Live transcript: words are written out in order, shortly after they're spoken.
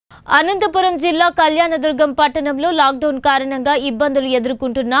అనంతపురం జిల్లా కళ్యాణదుర్గం పట్టణంలో లాక్డౌన్ కారణంగా ఇబ్బందులు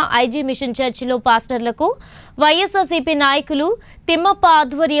ఎదుర్కొంటున్న ఐజీ మిషన్ చర్చిలో పాస్టర్లకు వైఎస్ఆర్సీపీ నాయకులు తిమ్మప్ప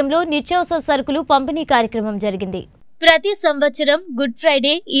ఆధ్వర్యంలో నిత్యావసర సరుకులు పంపిణీ కార్యక్రమం జరిగింది. ప్రతి సంవత్సరం గుడ్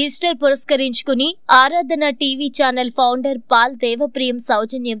ఫ్రైడే, ఈస్టర్ పురస్కరించుకుని ఆరాధన టీవీ ఛానల్ ఫౌండర్ పాల్ దేవప్రియం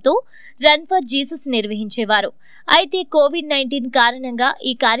సౌజన్యంతో రన్ ఫర్ జీసస్ నిర్వహించేవారు. అయితే కోవిడ్-19 కారణంగా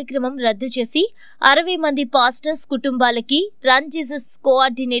ఈ కార్యక్రమం రద్దు చేసి 60 మంది పాస్టర్స్ కుటుంబాలకి రన్ జీసస్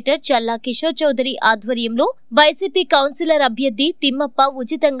కోఆర్డినేటర్ చల్లా కిషోర్ చౌదరి ఆధ్వర్యంలో వైసీపీ కౌన్సిలర్ అభ్యర్థి తిమ్మప్ప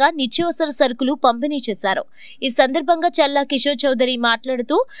ఉచితంగా నిత్యావసర సరుకులు పంపిణీ చేశారు. ఈ సందర్భంగా చల్లా కిషోర్ చౌదరి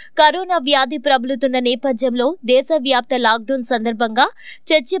మాట్లాడుతూ కరోనా వ్యాధి ప్రబలుతున్న నేపథ్యంలో దేశవ్యాప్త లాక్డౌన్ సందర్భంగా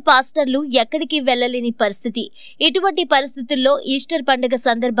చర్చి పాస్టర్లు ఎక్కడికి వెళ్లలేని పరిస్థితి. ఇటువంటి పరిస్థితుల్లో ఈస్టర్ పండుగ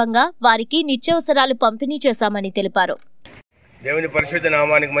సందర్భంగా వారికి నిత్యావసరాలు పంపిణీ చేశామని తెలిపారు. దేవుని పరిశుద్ధ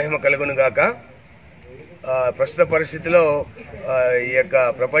నామానికి మహిమ కలుగును గాక. ప్రస్తుత పరిస్థితిలో ఈ యొక్క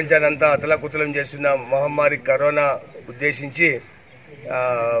ప్రపంచానంతా అతలాకుతలం చేస్తున్న మహమ్మారి కరోనా ఉద్దేశించి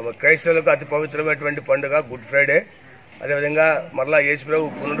క్రైస్తవులకు అతి పవిత్రమైనటువంటి పండుగ గుడ్ ఫ్రైడే, అదేవిధంగా మరలా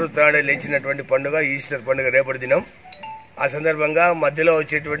యేసుప్రభు పునరుత్థానం లేచినటువంటి పండుగ ఈస్టర్ పండుగ రేపటి దినం. ఆ సందర్భంగా మధ్యలో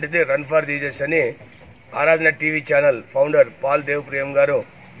వచ్చేటువంటిది రన్ ఫర్ జీసస్ అని ఆరాధన టీవీ ఛానల్ ఫౌండర్ పాల్ దేవప్రియం గారు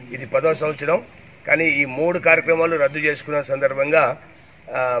ఇది 10వ సంవత్సరం. కానీ ఈ 3 కార్యక్రమాలు రద్దు చేసుకున్న సందర్భంగా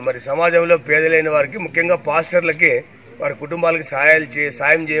మరి సమాజంలో పేదలైన వారికి, ముఖ్యంగా పాస్టర్లకి, వారి కుటుంబాలకి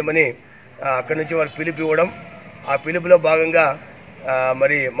సాయం చేయమని అక్కడి నుంచి వారు పిలుపు ఇవ్వడం, ఆ పిలుపులో భాగంగా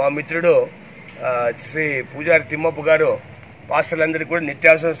మరి మా మిత్రుడు శ్రీ పూజారి తిమ్మప్ప గారు పాస్టర్లందరికీ కూడా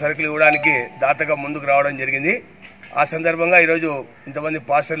నిత్యావసర సరుకులు ఇవ్వడానికి దాతగా ముందుకు రావడం జరిగింది. ఆ సందర్భంగా ఈరోజు ఇంతమంది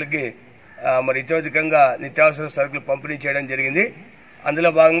పాస్టర్లకి మరి ఇతోధికంగా నిత్యావసర సరుకులు పంపిణీ చేయడం జరిగింది.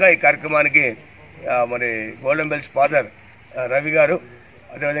 అందులో భాగంగా ఈ కార్యక్రమానికి మరి గోల్డెన్ బెల్స్ ఫాదర్ రవి గారు,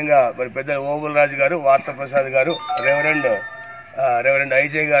 అదేవిధంగా మరి పెద్దలు ఓబుల్ రాజు గారు, వార్తా ప్రసాద్ గారు, రెవరెండ్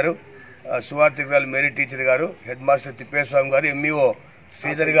ఐజయ్ గారు, సువార్థికురాలు మేరీ టీచర్ గారు, హెడ్ మాస్టర్ తిప్పేస్వామి గారు, ఎంఈఓ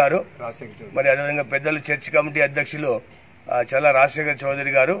శ్రీధర్ గారు, మరి అదేవిధంగా పెద్దలు చర్చ్ కమిటీ అధ్యక్షులు చల్లా రాజశేఖర్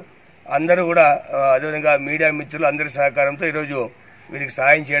చౌదరి గారు, అందరూ కూడా అదేవిధంగా మీడియా మిత్రులు అందరి సహకారంతో ఈరోజు వీరికి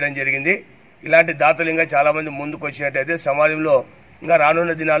సహాయం చేయడం జరిగింది. ఇలాంటి దాతలు ఇంకా చాలా మంది ముందుకు వచ్చినట్టయితే సమాజంలో ఇంకా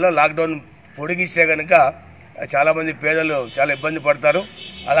రానున్న దినాల్లో లాక్డౌన్ పొడిగిస్తే కనుక చాలా మంది పేదలు చాలా ఇబ్బంది పడతారు.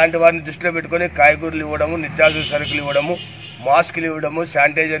 అలాంటి వారిని దృష్టిలో పెట్టుకుని కాయగూరలు ఇవ్వడము, నిత్యావసర సరుకులు ఇవ్వడము, మాస్కులు ఇవ్వడము,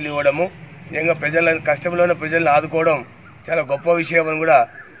 శానిటైజర్లు ఇవ్వడము, ఇంకా కష్టంలో ఉన్న ప్రజలను ఆదుకోవడం చాలా గొప్ప విషయం అని కూడా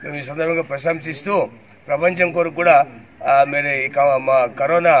మేము ఈ సందర్భంగా ప్రశంసిస్తూ, ప్రపంచం కొరకు కూడా మరి మా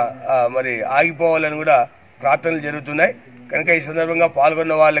కరోనా మరి ఆగిపోవాలని కూడా ప్రార్థనలు జరుగుతున్నాయి. కనుక ఈ సందర్భంగా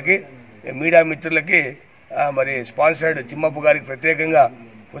పాల్గొన్న వాళ్ళకి, మీడియా మిత్రులకి, మరి స్పాన్సర్డ్ తిమ్మప్ప గారికి ప్రత్యేకంగా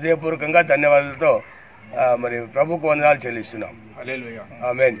హృదయపూర్వకంగా ధన్యవాదాలతో మరి ప్రభుకు వందనాలు చెల్లిస్తున్నాం.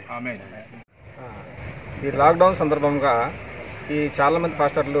 ఆమేన్. ఈ లాక్డౌన్ సందర్భంగా చాలా మంది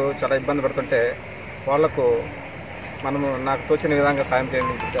పాస్టర్లు చాలా ఇబ్బంది పడుతుంటే వాళ్లకు మనము నాకు తోచిన విధంగా సాయం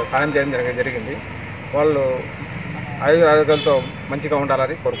చేయడం జరిగింది. వాళ్ళు ఆరోగ్యాలతో మంచిగా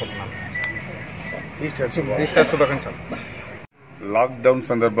ఉండాలని కోరుకుంటున్నాను. ఈస్టర్ శుభాకాంక్షలు. లాక్డౌన్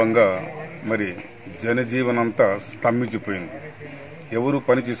సందర్భంగా మరి జనజీవనంతా స్తంభించిపోయింది. ఎవరు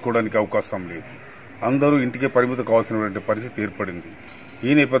పని చేసుకోవడానికి అవకాశం లేదు. అందరూ ఇంటికే పరిమితం కావాల్సినటువంటి పరిస్థితి ఏర్పడింది.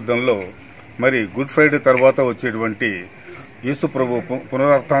 ఈ నేపథ్యంలో మరి గుడ్ ఫ్రైడే తర్వాత వచ్చేటువంటి యేసు ప్రభు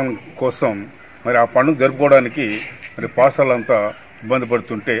పునరుత్థానం కోసం మరి ఆ పండుగ జరుపుకోవడానికి మరి పాస్టర్లంతా ఇబ్బంది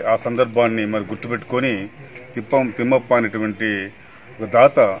పడుతుంటే ఆ సందర్భాన్ని మరి గుర్తుపెట్టుకొని తిమ్మప్ప అనేటువంటి ఒక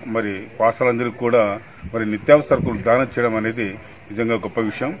దాత మరి పాస్టర్లందరికీ కూడా మరి నిత్యావసర సరుకులు దానం చేయడం అనేది నిజంగా గొప్ప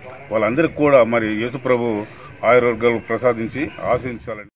విషయం. వాళ్ళందరికీ కూడా మరి యేసు ప్రభు ఆయుర్వర్గాలు ప్రసాదించి ఆశీర్వదించాలని